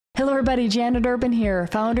Hello everybody, Janet Urban here,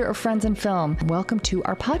 founder of Friends in Film. Welcome to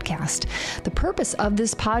our podcast. The purpose of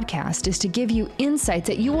this podcast is to give you insights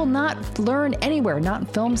that you will not learn anywhere, not in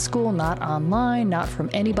film school, not online, not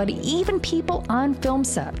from anybody. Even people on film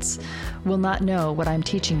sets will not know what I'm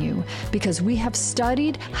teaching you because we have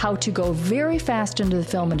studied how to go very fast into the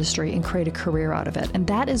film industry and create a career out of it. And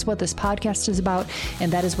that is what this podcast is about,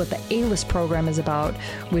 and that is what the A-List program is about,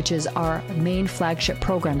 which is our main flagship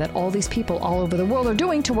program that all these people all over the world are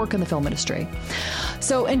doing to work in the film industry.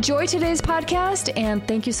 So enjoy today's podcast, and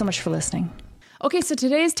thank you so much for listening. Okay, so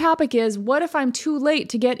today's topic is, what if I'm too late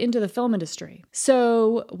to get into the film industry?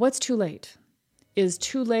 So what's too late? Is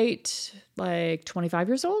too late like 25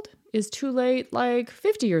 years old? Is too late like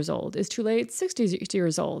 50 years old? Is too late 60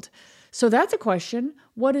 years old? So that's a question.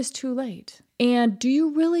 What is too late? And do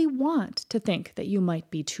you really want to think that you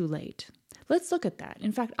might be too late? Let's look at that.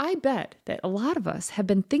 In fact, I bet that a lot of us have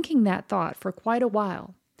been thinking that thought for quite a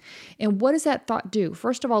while. And what does that thought do?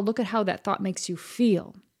 First of all, look at how that thought makes you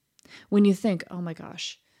feel. When you think, oh my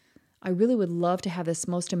gosh, I really would love to have this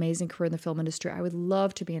most amazing career in the film industry. I would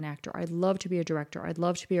love to be an actor. I'd love to be a director. I'd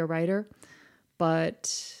love to be a writer,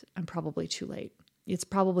 but I'm probably too late. It's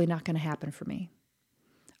probably not going to happen for me.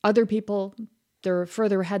 Other people, they're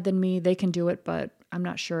further ahead than me. They can do it, but I'm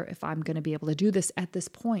not sure if I'm going to be able to do this at this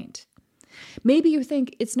point. Maybe you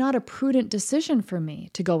think it's not a prudent decision for me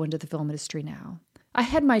to go into the film industry now. I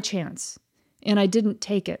had my chance and I didn't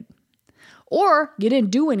take it. Or you didn't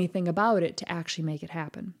do anything about it to actually make it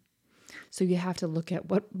happen. So you have to look at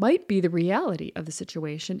what might be the reality of the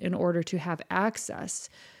situation in order to have access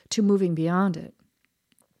to moving beyond it.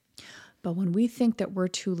 But when we think that we're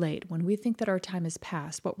too late, when we think that our time has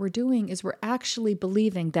passed, what we're doing is we're actually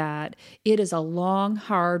believing that it is a long,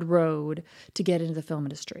 hard road to get into the film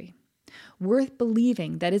industry. We're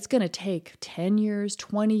believing that it's going to take 10 years,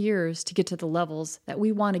 20 years to get to the levels that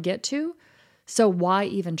we want to get to. So why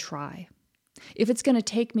even try? If it's going to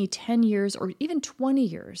take me 10 years or even 20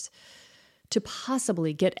 years to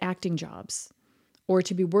possibly get acting jobs, or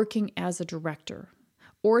to be working as a director,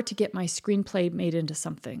 or to get my screenplay made into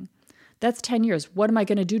something, that's 10 years. What am I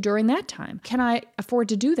going to do during that time? Can I afford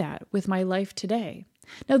to do that with my life today?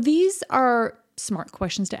 Now, these are smart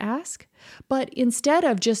questions to ask, but instead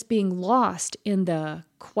of just being lost in the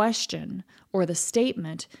question or the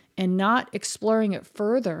statement and not exploring it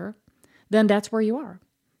further, then that's where you are.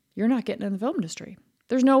 You're not getting in the film industry.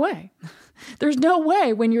 There's no way. There's no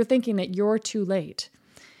way when you're thinking that you're too late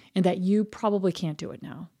and that you probably can't do it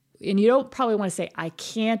now. And you don't probably want to say, I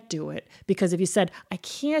can't do it, because if you said, I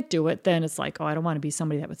can't do it, then it's like, oh, I don't want to be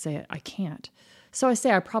somebody that would say, I can't. So I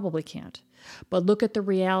say, I probably can't. But look at the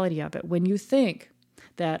reality of it. When you think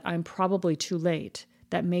that I'm probably too late,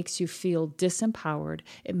 that makes you feel disempowered.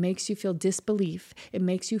 It makes you feel disbelief. It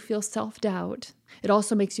makes you feel self-doubt. It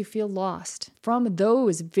also makes you feel lost. From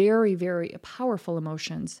those very, very powerful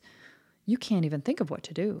emotions, you can't even think of what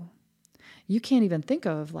to do. You can't even think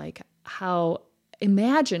of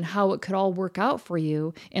imagine how it could all work out for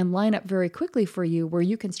you and line up very quickly for you, where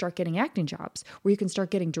you can start getting acting jobs, where you can start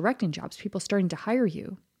getting directing jobs, people starting to hire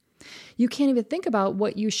you. You can't even think about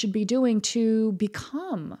what you should be doing to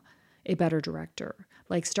become a better director,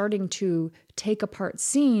 like starting to take apart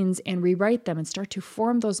scenes and rewrite them and start to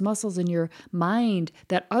form those muscles in your mind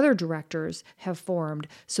that other directors have formed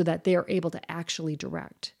so that they are able to actually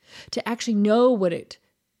direct, to actually know what it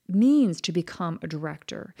means to become a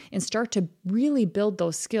director and start to really build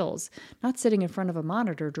those skills, not sitting in front of a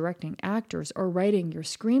monitor directing actors or writing your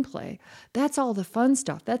screenplay. That's all the fun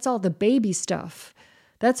stuff. That's all the baby stuff.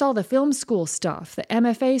 That's all the film school stuff, the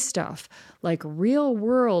MFA stuff, like real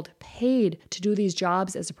world paid to do these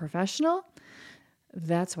jobs as a professional.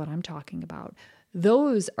 That's what I'm talking about.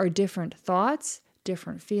 Those are different thoughts,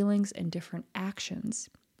 different feelings, and different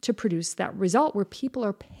actions to produce that result where people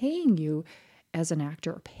are paying you as an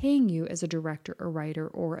actor, or paying you as a director, a writer,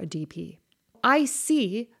 or a DP. I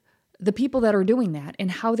see the people that are doing that and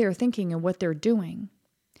how they're thinking and what they're doing.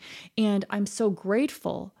 And I'm so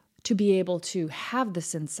grateful to be able to have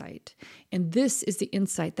this insight. And this is the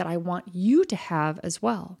insight that I want you to have as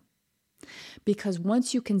well. Because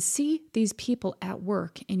once you can see these people at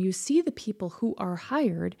work and you see the people who are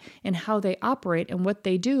hired and how they operate and what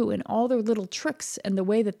they do and all their little tricks and the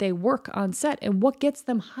way that they work on set and what gets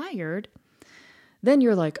them hired, then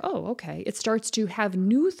you're like, oh, okay. It starts to have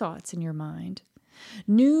new thoughts in your mind,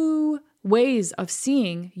 new ways of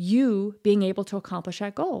seeing you being able to accomplish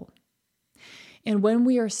that goal. And when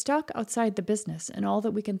we are stuck outside the business and all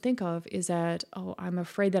that we can think of is that, oh, I'm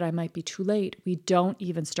afraid that I might be too late, we don't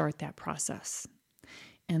even start that process.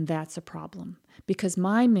 And that's a problem, because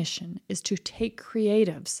my mission is to take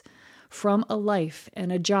creatives from a life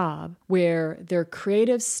and a job where they're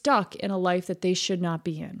creative stuck in a life that they should not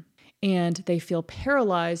be in. And they feel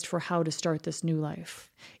paralyzed for how to start this new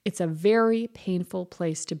life. It's a very painful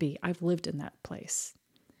place to be. I've lived in that place.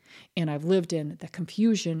 And I've lived in the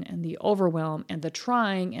confusion and the overwhelm and the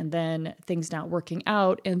trying and then things not working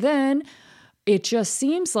out. And then it just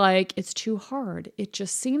seems like it's too hard. It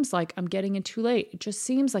just seems like I'm getting in too late. It just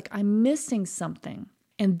seems like I'm missing something.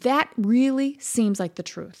 And that really seems like the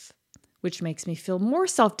truth, which makes me feel more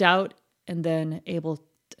self-doubt and then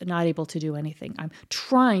not able to do anything. I'm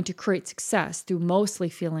trying to create success through mostly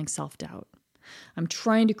feeling self-doubt. I'm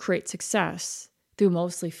trying to create success through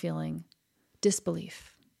mostly feeling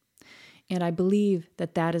disbelief. And I believe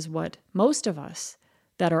that that is what most of us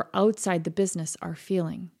that are outside the business are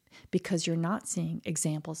feeling, because you're not seeing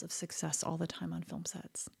examples of success all the time on film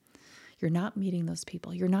sets. You're not meeting those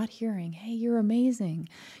people. You're not hearing, hey, you're amazing.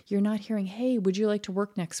 You're not hearing, hey, would you like to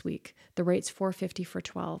work next week? The rate's $450 for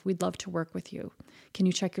 12. We'd love to work with you. Can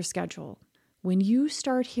you check your schedule? When you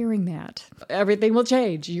start hearing that, everything will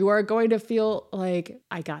change. You are going to feel like,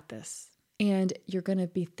 I got this. And you're going to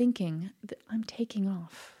be thinking, I'm taking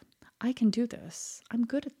off. I can do this. I'm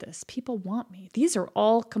good at this. People want me. These are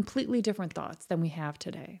all completely different thoughts than we have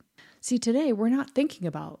today. See, today we're not thinking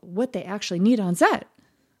about what they actually need on set.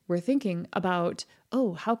 We're thinking about,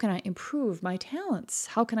 how can I improve my talents?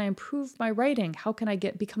 How can I improve my writing? How can I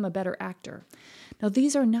become a better actor? Now,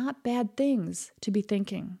 these are not bad things to be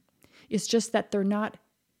thinking. It's just that they're not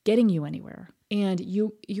getting you anywhere. And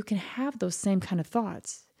you can have those same kind of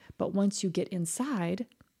thoughts. But once you get inside,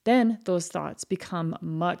 then those thoughts become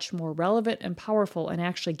much more relevant and powerful and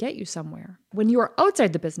actually get you somewhere. When you are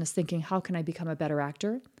outside the business thinking, how can I become a better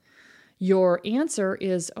actor? Your answer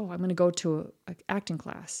is, I'm going to go to an acting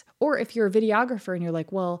class. Or if you're a videographer and you're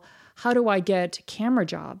like, well, how do I get camera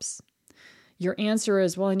jobs? Your answer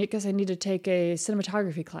is, well, I guess I need to take a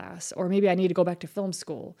cinematography class, or maybe I need to go back to film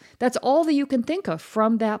school. That's all that you can think of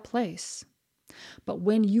from that place. But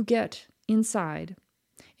when you get inside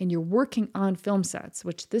and you're working on film sets,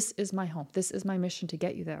 which this is my home, this is my mission to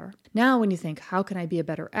get you there. Now, when you think, how can I be a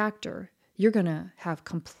better actor? You're going to have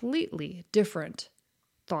completely different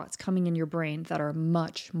thoughts coming in your brain that are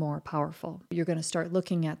much more powerful. You're going to start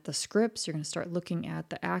looking at the scripts. You're going to start looking at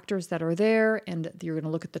the actors that are there, and you're going to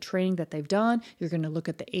look at the training that they've done. You're going to look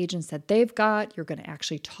at the agents that they've got. You're going to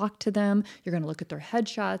actually talk to them. You're going to look at their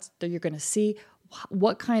headshots. You're going to see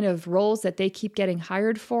what kind of roles that they keep getting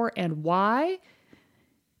hired for and why.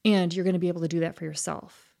 And you're going to be able to do that for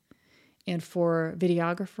yourself. And for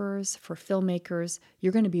videographers, for filmmakers,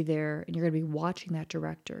 you're going to be there and you're going to be watching that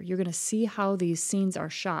director. You're going to see how these scenes are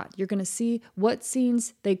shot. You're going to see what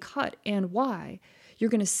scenes they cut and why.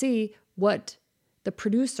 You're going to see what the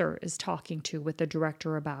producer is talking to with the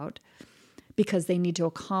director about, because they need to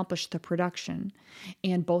accomplish the production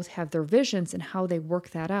and both have their visions and how they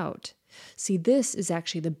work that out. See, this is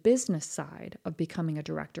actually the business side of becoming a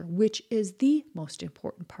director, which is the most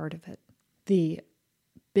important part of it. The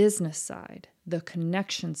business side, the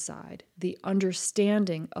connection side, the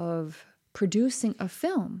understanding of producing a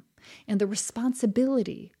film and the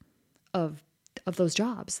responsibility of those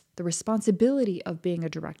jobs, the responsibility of being a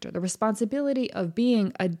director, the responsibility of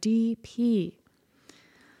being a DP.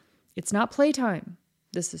 It's not playtime.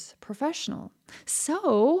 This is professional.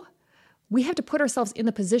 So we have to put ourselves in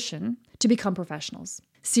the position to become professionals.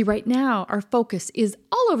 See, right now, our focus is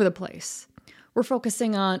all over the place. We're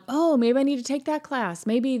focusing on, maybe I need to take that class.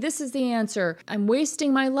 Maybe this is the answer. I'm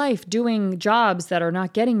wasting my life doing jobs that are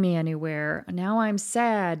not getting me anywhere. Now I'm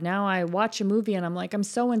sad. Now I watch a movie and I'm like, I'm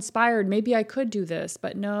so inspired. Maybe I could do this.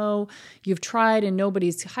 But no, you've tried and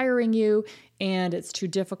nobody's hiring you and it's too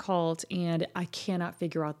difficult and I cannot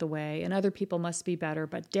figure out the way and other people must be better.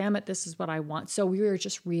 But damn it, this is what I want. So we are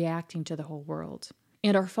just reacting to the whole world.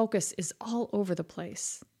 And our focus is all over the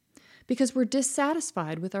place, because we're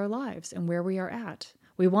dissatisfied with our lives and where we are at.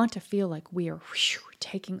 We want to feel like we are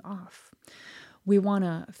taking off. We want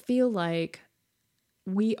to feel like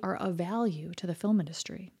we are of value to the film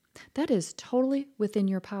industry. That is totally within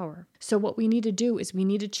your power. So what we need to do is we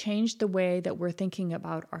need to change the way that we're thinking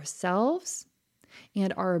about ourselves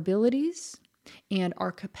and our abilities and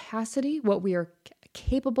our capacity, what we are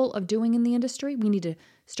capable of doing in the industry. We need to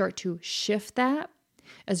start to shift that,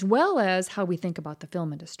 as well as how we think about the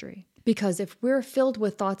film industry. Because if we're filled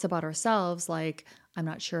with thoughts about ourselves, like, I'm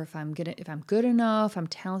not sure if I'm good enough, I'm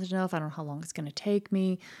talented enough, I don't know how long it's going to take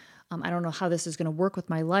me, I don't know how this is going to work with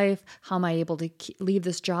my life, how am I able to leave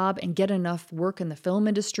this job and get enough work in the film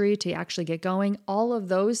industry to actually get going, all of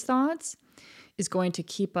those thoughts is going to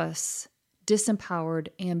keep us disempowered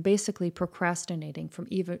and basically procrastinating from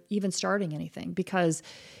even starting anything because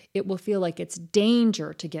it will feel like it's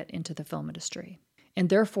danger to get into the film industry. And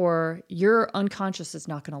therefore, your unconscious is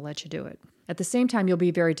not going to let you do it. At the same time, you'll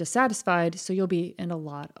be very dissatisfied, so you'll be in a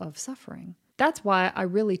lot of suffering. That's why I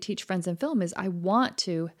really teach Friends in Film is I want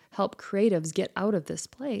to help creatives get out of this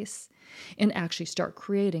place and actually start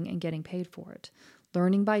creating and getting paid for it.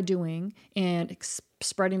 Learning by doing and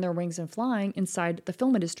spreading their wings and flying inside the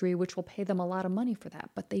film industry, which will pay them a lot of money for that.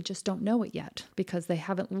 But they just don't know it yet because they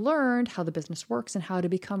haven't learned how the business works and how to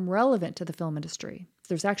become relevant to the film industry.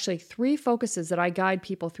 There's actually 3 focuses that I guide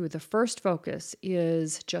people through. The first focus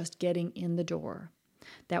is just getting in the door.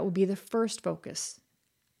 That will be the first focus,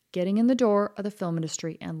 getting in the door of the film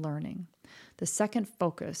industry and learning. The second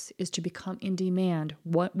focus is to become in demand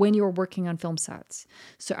when you're working on film sets.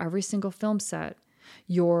 So every single film set,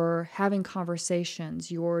 you're having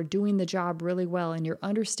conversations, you're doing the job really well, and you're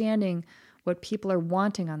understanding what people are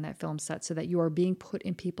wanting on that film set so that you are being put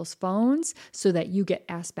in people's phones so that you get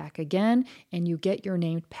asked back again and you get your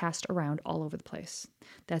name passed around all over the place.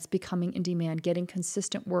 That's becoming in demand, getting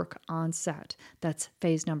consistent work on set. That's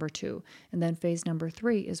phase number 2. And then phase number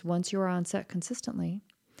 3 is once you're on set consistently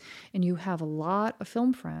and you have a lot of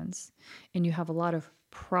film friends and you have a lot of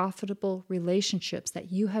profitable relationships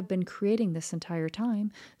that you have been creating this entire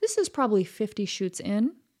time. This is probably 50 shoots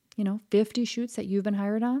in, 50 shoots that you've been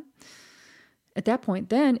hired on. At that point,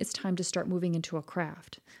 then it's time to start moving into a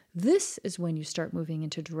craft. This is when you start moving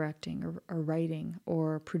into directing or writing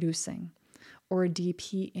or producing or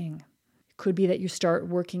DPing. It could be that you start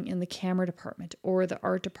working in the camera department or the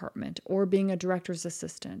art department or being a director's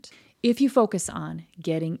assistant. If you focus on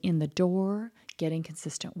getting in the door, getting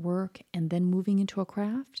consistent work, and then moving into a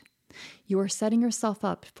craft, you are setting yourself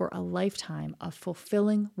up for a lifetime of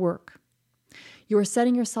fulfilling work. You are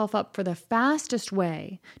setting yourself up for the fastest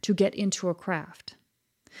way to get into a craft.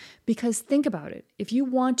 Because think about it. If you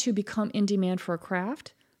want to become in demand for a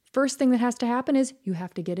craft, first thing that has to happen is you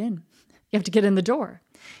have to get in. You have to get in the door.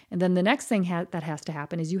 And then the next thing that has to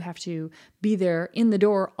happen is you have to be there in the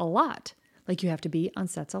door a lot. Like you have to be on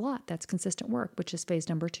sets a lot. That's consistent work, which is phase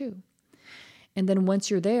number 2. And then once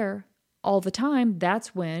you're there all the time,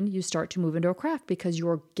 that's when you start to move into a craft because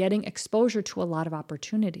you're getting exposure to a lot of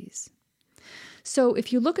opportunities. So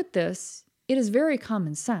if you look at this, it is very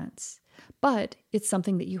common sense, but it's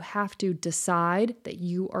something that you have to decide that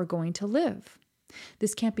you are going to live.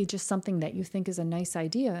 This can't be just something that you think is a nice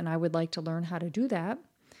idea and I would like to learn how to do that.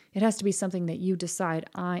 It has to be something that you decide,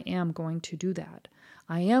 I am going to do that.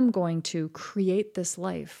 I am going to create this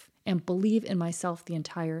life and believe in myself the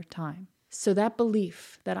entire time. So that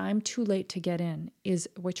belief that I'm too late to get in is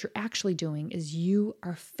what you're actually doing is you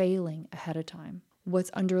are failing ahead of time.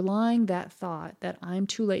 What's underlying that thought that I'm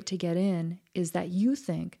too late to get in is that you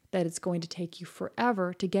think that it's going to take you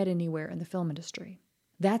forever to get anywhere in the film industry.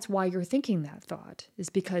 That's why you're thinking that thought, is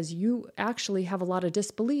because you actually have a lot of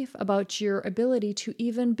disbelief about your ability to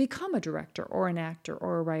even become a director or an actor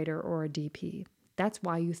or a writer or a DP. That's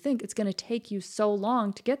why you think it's going to take you so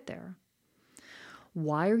long to get there.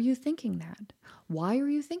 Why are you thinking that? Why are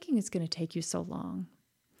you thinking it's going to take you so long?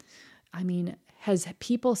 I mean, has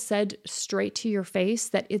people said straight to your face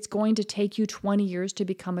that it's going to take you 20 years to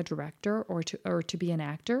become a director or to be an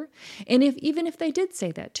actor? And even if they did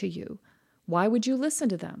say that to you, why would you listen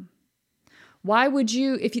to them? Why would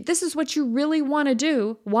you, this is what you really want to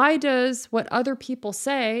do, why does what other people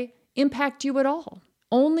say impact you at all?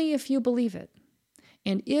 Only if you believe it.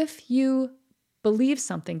 And if you believe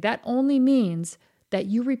something, that only means that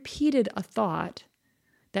you repeated a thought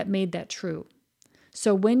that made that true.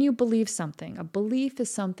 So when you believe something, a belief is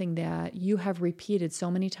something that you have repeated so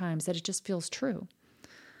many times that it just feels true.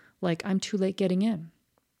 Like, I'm too late getting in.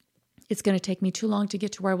 It's going to take me too long to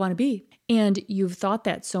get to where I want to be. And you've thought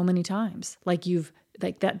that so many times.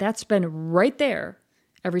 That's been right there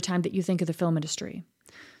every time that you think of the film industry.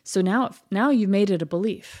 So now you've made it a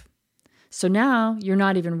belief. So now you're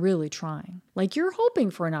not even really trying. Like, you're hoping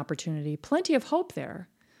for an opportunity, plenty of hope there,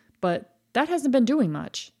 but that hasn't been doing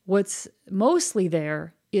much. What's mostly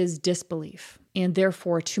there is disbelief. And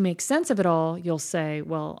therefore, to make sense of it all, you'll say,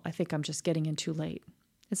 well, I think I'm just getting in too late.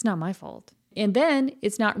 It's not my fault. And then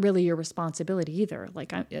it's not really your responsibility either.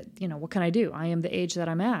 Like, what can I do? I am the age that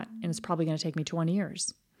I'm at, and it's probably going to take me 20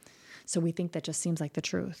 years. So we think that just seems like the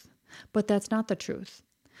truth. But that's not the truth.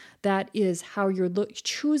 That is how you're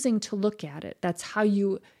choosing to look at it. That's how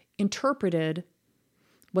you interpreted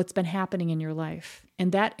what's been happening in your life.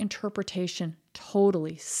 And that interpretation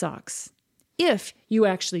totally sucks if you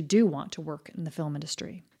actually do want to work in the film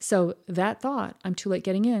industry. So that thought, I'm too late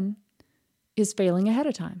getting in, is failing ahead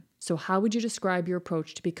of time. So how would you describe your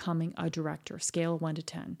approach to becoming a director? Scale of 1 to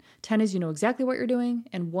 10. 10 is you know exactly what you're doing,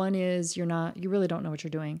 and 1 is you really don't know what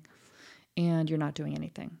you're doing, and you're not doing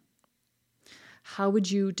anything. How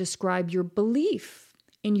would you describe your belief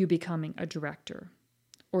in you becoming a director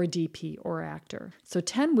or a DP or actor? So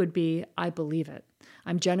 10 would be, I believe it.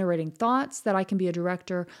 I'm generating thoughts that I can be a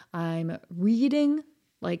director. I'm reading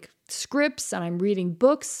like scripts and I'm reading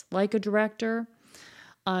books like a director.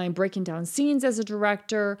 I'm breaking down scenes as a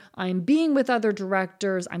director. I'm being with other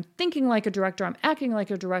directors. I'm thinking like a director. I'm acting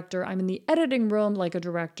like a director. I'm in the editing room like a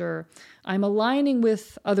director. I'm aligning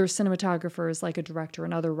with other cinematographers like a director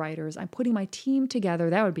and other writers. I'm putting my team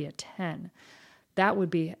together. That would be a 10. That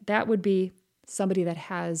would be somebody that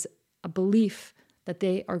has a belief that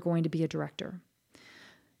they are going to be a director.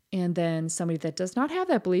 And then somebody that does not have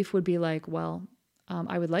that belief would be like, well,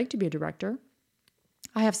 I would like to be a director.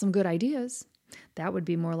 I have some good ideas. That would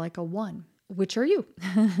be more like a 1. Which are you?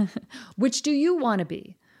 Which do you want to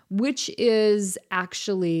be? Which is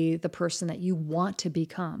actually the person that you want to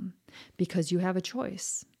become? Because you have a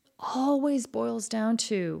choice. Always boils down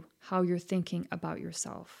to how you're thinking about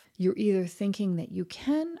yourself. You're either thinking that you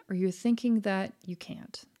can or you're thinking that you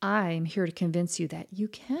can't. I'm here to convince you that you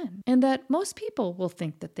can and that most people will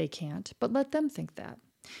think that they can't, but let them think that.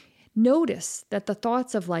 Notice that the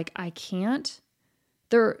thoughts of like, I can't,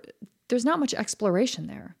 there's not much exploration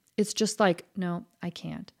there. It's just like, no, I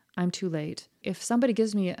can't. I'm too late. If somebody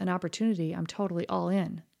gives me an opportunity, I'm totally all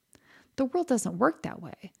in. The world doesn't work that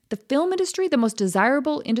way. The film industry, the most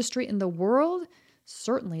desirable industry in the world,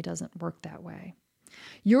 certainly doesn't work that way.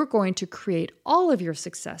 You're going to create all of your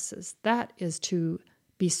successes. That is to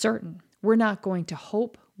be certain. We're not going to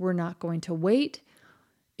hope. We're not going to wait.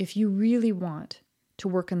 If you really want to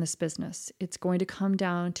work in this business, it's going to come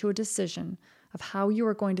down to a decision of how you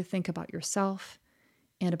are going to think about yourself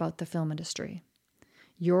and about the film industry.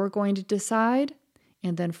 You're going to decide,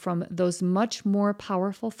 and then from those much more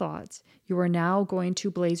powerful thoughts, you are now going to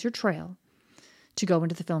blaze your trail to go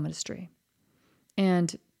into the film industry.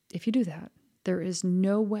 And if you do that, there is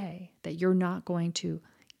no way that you're not going to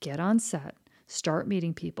get on set, start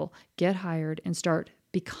meeting people, get hired, and start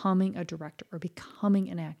becoming a director or becoming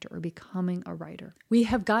an actor or becoming a writer. We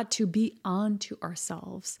have got to be on to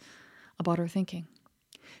ourselves about our thinking,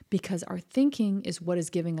 because our thinking is what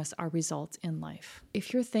is giving us our results in life.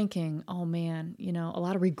 If you're thinking, oh man, a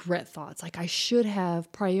lot of regret thoughts, like I should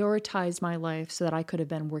have prioritized my life so that I could have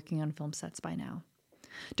been working on film sets by now.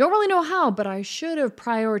 Don't really know how, but I should have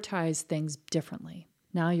prioritized things differently.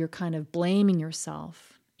 Now you're kind of blaming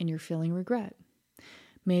yourself and you're feeling regret.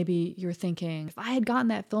 Maybe you're thinking, if I had gotten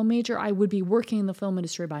that film major, I would be working in the film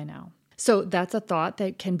industry by now. So that's a thought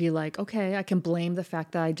that can be like, okay, I can blame the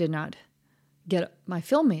fact that I did not get my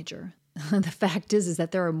film major. The fact is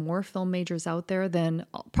that there are more film majors out there than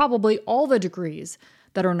probably all the degrees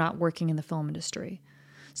that are not working in the film industry.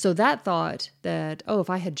 So that thought that, oh,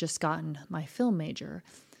 if I had just gotten my film major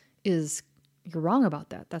you're wrong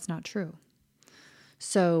about that. That's not true.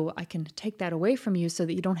 So I can take that away from you so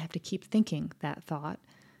that you don't have to keep thinking that thought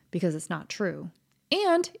because it's not true.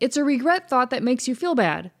 And it's a regret thought that makes you feel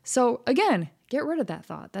bad. So again, get rid of that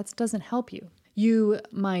thought. That doesn't help you. You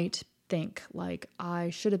might think like, I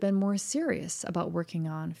should have been more serious about working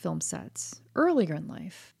on film sets earlier in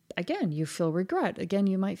life. Again, you feel regret. Again,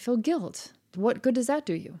 you might feel guilt. What good does that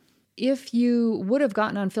do you? If you would have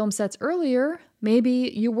gotten on film sets earlier,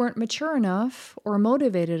 maybe you weren't mature enough or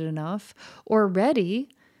motivated enough or ready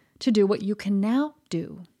to do what you can now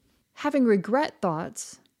do. Having regret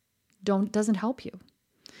thoughts doesn't help you.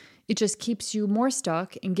 It just keeps you more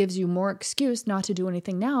stuck and gives you more excuse not to do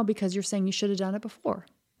anything now because you're saying you should have done it before.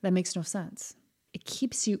 That makes no sense. It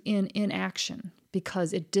keeps you in inaction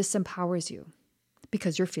because it disempowers you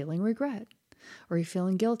because you're feeling regret or you're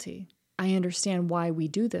feeling guilty. I understand why we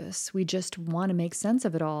do this. We just want to make sense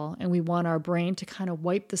of it all, and we want our brain to kind of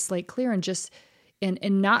wipe the slate clear and just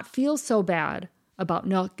and not feel so bad about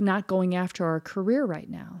not going after our career right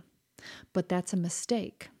now. But that's a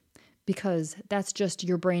mistake because that's just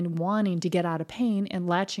your brain wanting to get out of pain and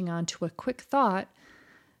latching on to a quick thought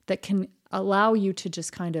that can allow you to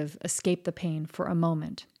just kind of escape the pain for a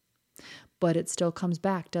moment. But it still comes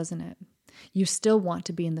back, doesn't it? You still want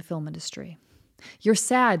to be in the film industry. You're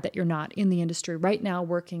sad that you're not in the industry right now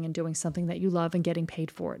working and doing something that you love and getting paid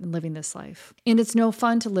for it and living this life. And it's no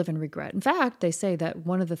fun to live in regret. In fact, they say that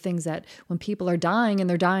one of the things that when people are dying in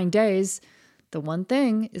their dying days, the one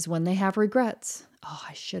thing is when they have regrets. Oh,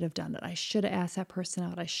 I should have done it. I should have asked that person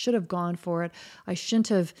out. I should have gone for it. I shouldn't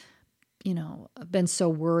have, been so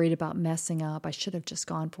worried about messing up. I should have just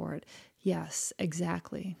gone for it. Yes,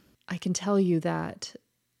 exactly. I can tell you that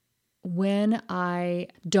when I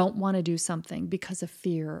don't want to do something because of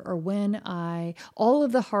fear, or when all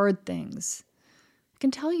of the hard things, I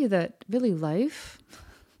can tell you that really life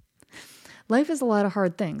is a lot of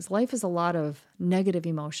hard things. Life is a lot of negative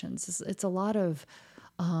emotions. It's a lot of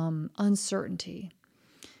uncertainty.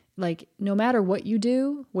 Like no matter what you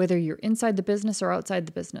do, whether you're inside the business or outside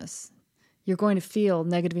the business, you're going to feel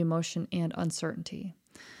negative emotion and uncertainty.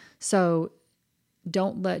 So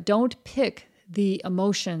don't pick the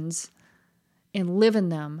emotions and live in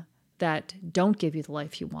them that don't give you the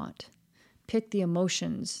life you want. Pick the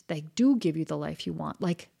emotions that do give you the life you want.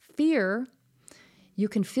 Like fear, you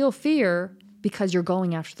can feel fear because you're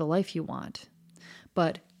going after the life you want.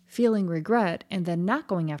 But feeling regret and then not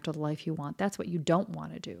going after the life you want, that's what you don't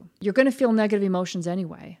want to do. You're going to feel negative emotions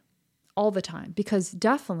anyway, all the time, because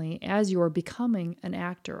definitely as you're becoming an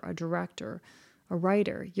actor, a director, a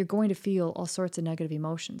writer, you're going to feel all sorts of negative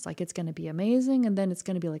emotions. Like it's going to be amazing, and then it's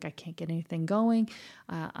going to be like, I can't get anything going.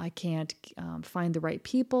 I can't find the right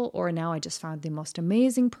people, or now I just found the most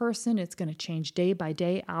amazing person. It's going to change day by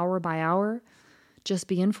day, hour by hour. Just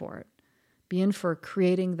be in for it. Be in for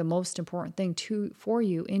creating the most important thing for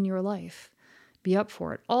you in your life. Be up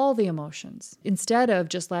for it. All the emotions. Instead of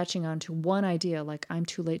just latching on to one idea, like I'm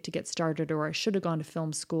too late to get started, or I should have gone to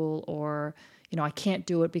film school, or I can't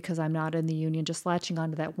do it because I'm not in the union, just latching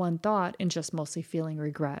onto that one thought and just mostly feeling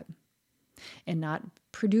regret and not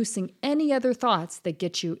producing any other thoughts that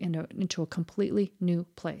get you into a completely new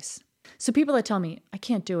place. So people that tell me, I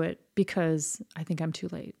can't do it because I think I'm too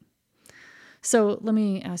late. So let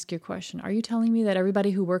me ask you a question. Are you telling me that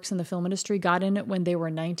everybody who works in the film industry got in it when they were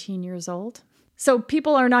 19 years old? So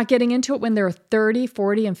people are not getting into it when they're 30,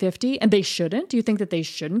 40, and 50, and they shouldn't? Do you think that they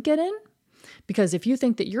shouldn't get in? Because if you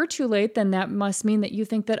think that you're too late, then that must mean that you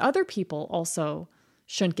think that other people also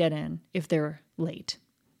shouldn't get in if they're late,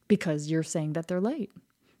 because you're saying that they're late.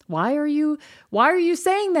 Why are you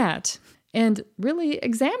saying that? And really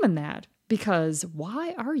examine that, because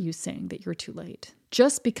why are you saying that you're too late?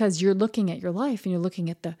 Just because you're looking at your life and you're looking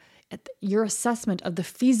at your assessment of the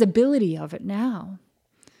feasibility of it now.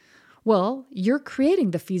 Well, you're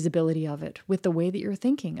creating the feasibility of it with the way that you're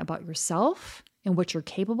thinking about yourself and what you're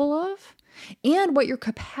capable of, and what your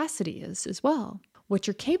capacity is as well. What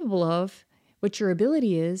you're capable of, what your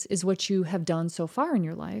ability is what you have done so far in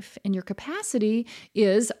your life. And your capacity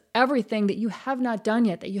is everything that you have not done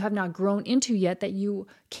yet, that you have not grown into yet, that you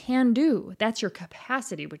can do. That's your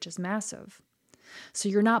capacity, which is massive. So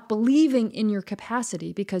you're not believing in your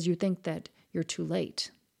capacity because you think that you're too late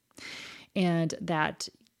and that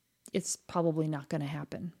it's probably not going to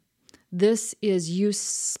happen. This is you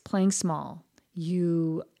playing small,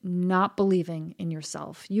 you not believing in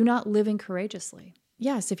yourself, you not living courageously.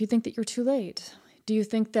 Yes, if you think that you're too late. Do you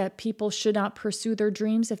think that people should not pursue their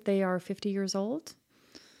dreams if they are 50 years old?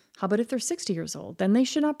 How about if they're 60 years old? Then they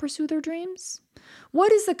should not pursue their dreams?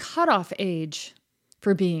 What is the cutoff age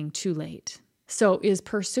for being too late? So is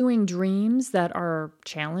pursuing dreams that are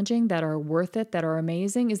challenging, that are worth it, that are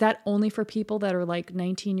amazing, is that only for people that are like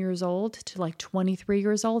 19 years old to like 23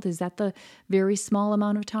 years old? Is that the very small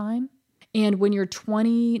amount of time? And when you're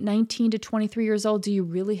 19 to 23 years old, do you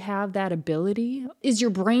really have that ability? Is your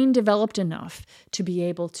brain developed enough to be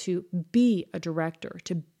able to be a director,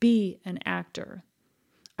 to be an actor?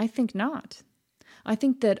 I think not. I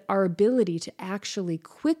think that our ability to actually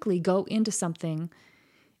quickly go into something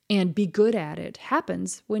and be good at it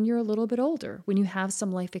happens when you're a little bit older, when you have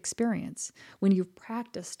some life experience, when you've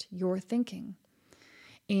practiced your thinking.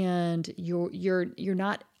 And you're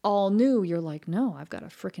not all new. You're like, no, I've got to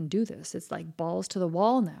frickin' do this. It's like balls to the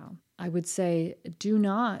wall now. I would say do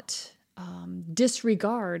not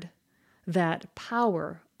disregard that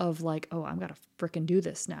power of like, oh, I've got to frickin' do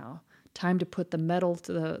this now. Time to put the metal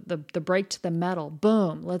to the brake to the metal.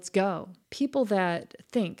 Boom, let's go. People that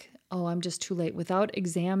think, oh, I'm just too late, without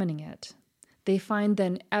examining it, they find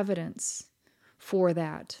then evidence for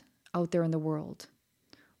that out there in the world.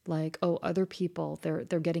 Like, oh, other people, they're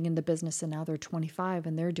getting in the business and now they're 25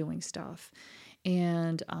 and they're doing stuff.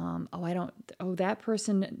 And, that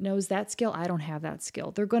person knows that skill. I don't have that skill.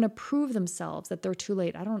 They're going to prove themselves that they're too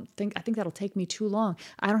late. I think that'll take me too long.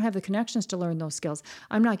 I don't have the connections to learn those skills.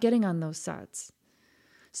 I'm not getting on those sets.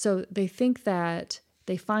 So they think that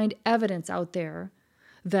they find evidence out there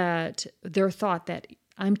that their thought that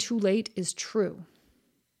I'm too late is true.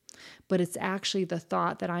 But it's actually the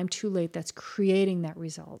thought that I'm too late that's creating that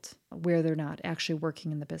result where they're not actually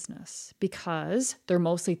working in the business, because they're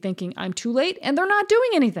mostly thinking I'm too late and they're not doing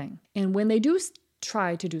anything. And when they do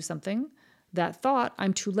try to do something, that thought,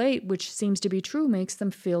 I'm too late, which seems to be true, makes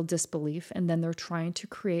them feel disbelief. And then they're trying to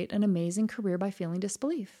create an amazing career by feeling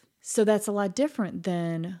disbelief. So that's a lot different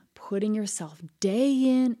than putting yourself day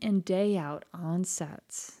in and day out on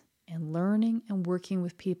sets and learning and working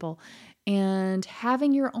with people and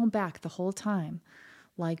having your own back the whole time.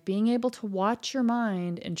 Like being able to watch your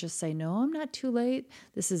mind and just say, no, I'm not too late.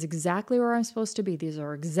 This is exactly where I'm supposed to be. These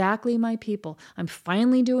are exactly my people. I'm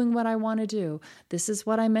finally doing what I want to do. This is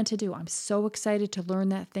what I meant to do. I'm so excited to learn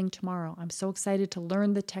that thing tomorrow. I'm so excited to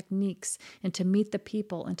learn the techniques and to meet the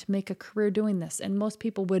people and to make a career doing this. And most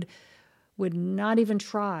people would not even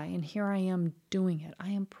try. And here I am doing it. I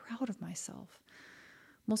am proud of myself.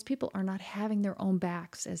 Most people are not having their own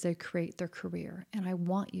backs as they create their career. And I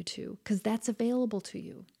want you to, because that's available to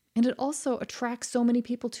you. And it also attracts so many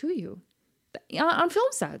people to you on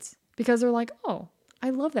film sets because they're like, oh, I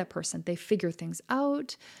love that person. They figure things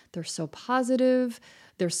out. They're so positive.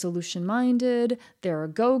 They're solution-minded. They're a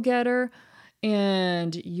go-getter.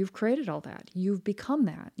 And you've created all that. You've become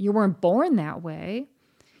that. You weren't born that way.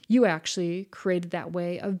 You actually created that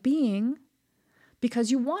way of being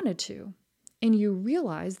because you wanted to. And you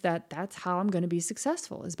realize that that's how I'm going to be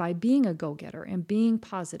successful, is by being a go-getter and being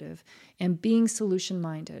positive and being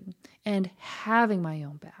solution-minded and having my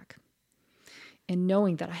own back and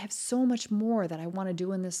knowing that I have so much more that I want to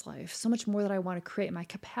do in this life, so much more that I want to create. My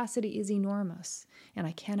capacity is enormous, and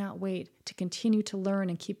I cannot wait to continue to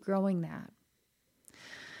learn and keep growing that.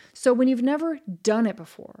 So when you've never done it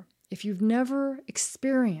before, if you've never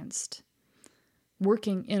experienced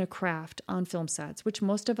working in a craft on film sets, which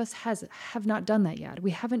most of us have not done that yet.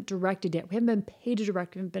 We haven't directed yet. We haven't been paid to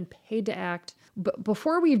direct. We haven't been paid to act. But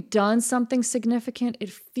before we've done something significant,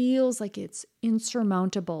 it feels like it's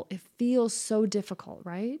insurmountable. It feels so difficult,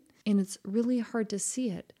 right? And it's really hard to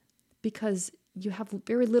see it because you have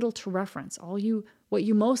very little to reference. What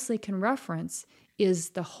you mostly can reference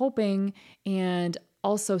is the hoping and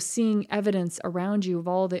also seeing evidence around you of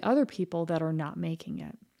all the other people that are not making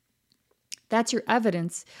it. That's your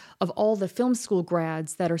evidence of all the film school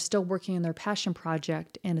grads that are still working on their passion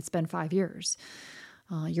project, and it's been 5 years.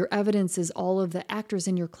 Your evidence is all of the actors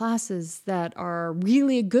in your classes that are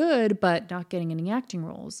really good but not getting any acting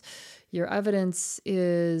roles. Your evidence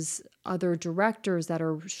is other directors that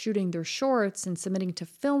are shooting their shorts and submitting to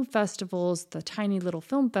film festivals, the tiny little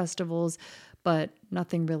film festivals, but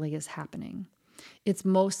nothing really is happening. It's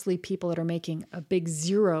mostly people that are making a big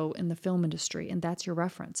zero in the film industry, and that's your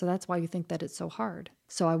reference. So that's why you think that it's so hard.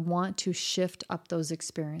 So I want to shift up those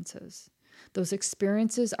experiences. Those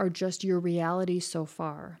experiences are just your reality so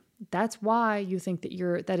far. That's why you think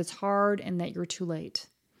that it's hard and that you're too late.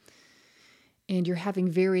 And you're having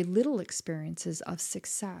very little experiences of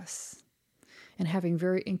success and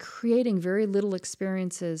creating very little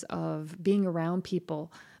experiences of being around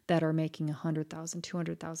people that are making $100,000,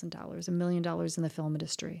 $200,000, $1 million in the film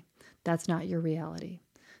industry. That's not your reality.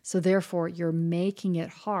 So therefore, you're making it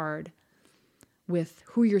hard with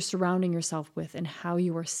who you're surrounding yourself with and how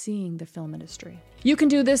you are seeing the film industry. You can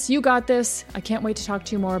do this. You got this. I can't wait to talk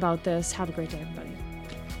to you more about this. Have a great day, everybody.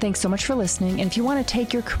 Thanks so much for listening. And if you want to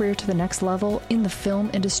take your career to the next level in the film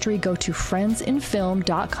industry, go to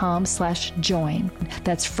friendsinfilm.com/join.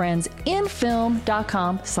 That's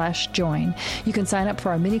friendsinfilm.com/join. You can sign up for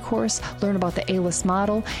our mini course, learn about the A-list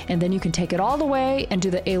model, and then you can take it all the way and do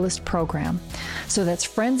the A-list program. So that's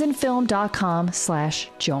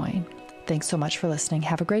friendsinfilm.com/join. Thanks so much for listening.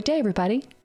 Have a great day, everybody.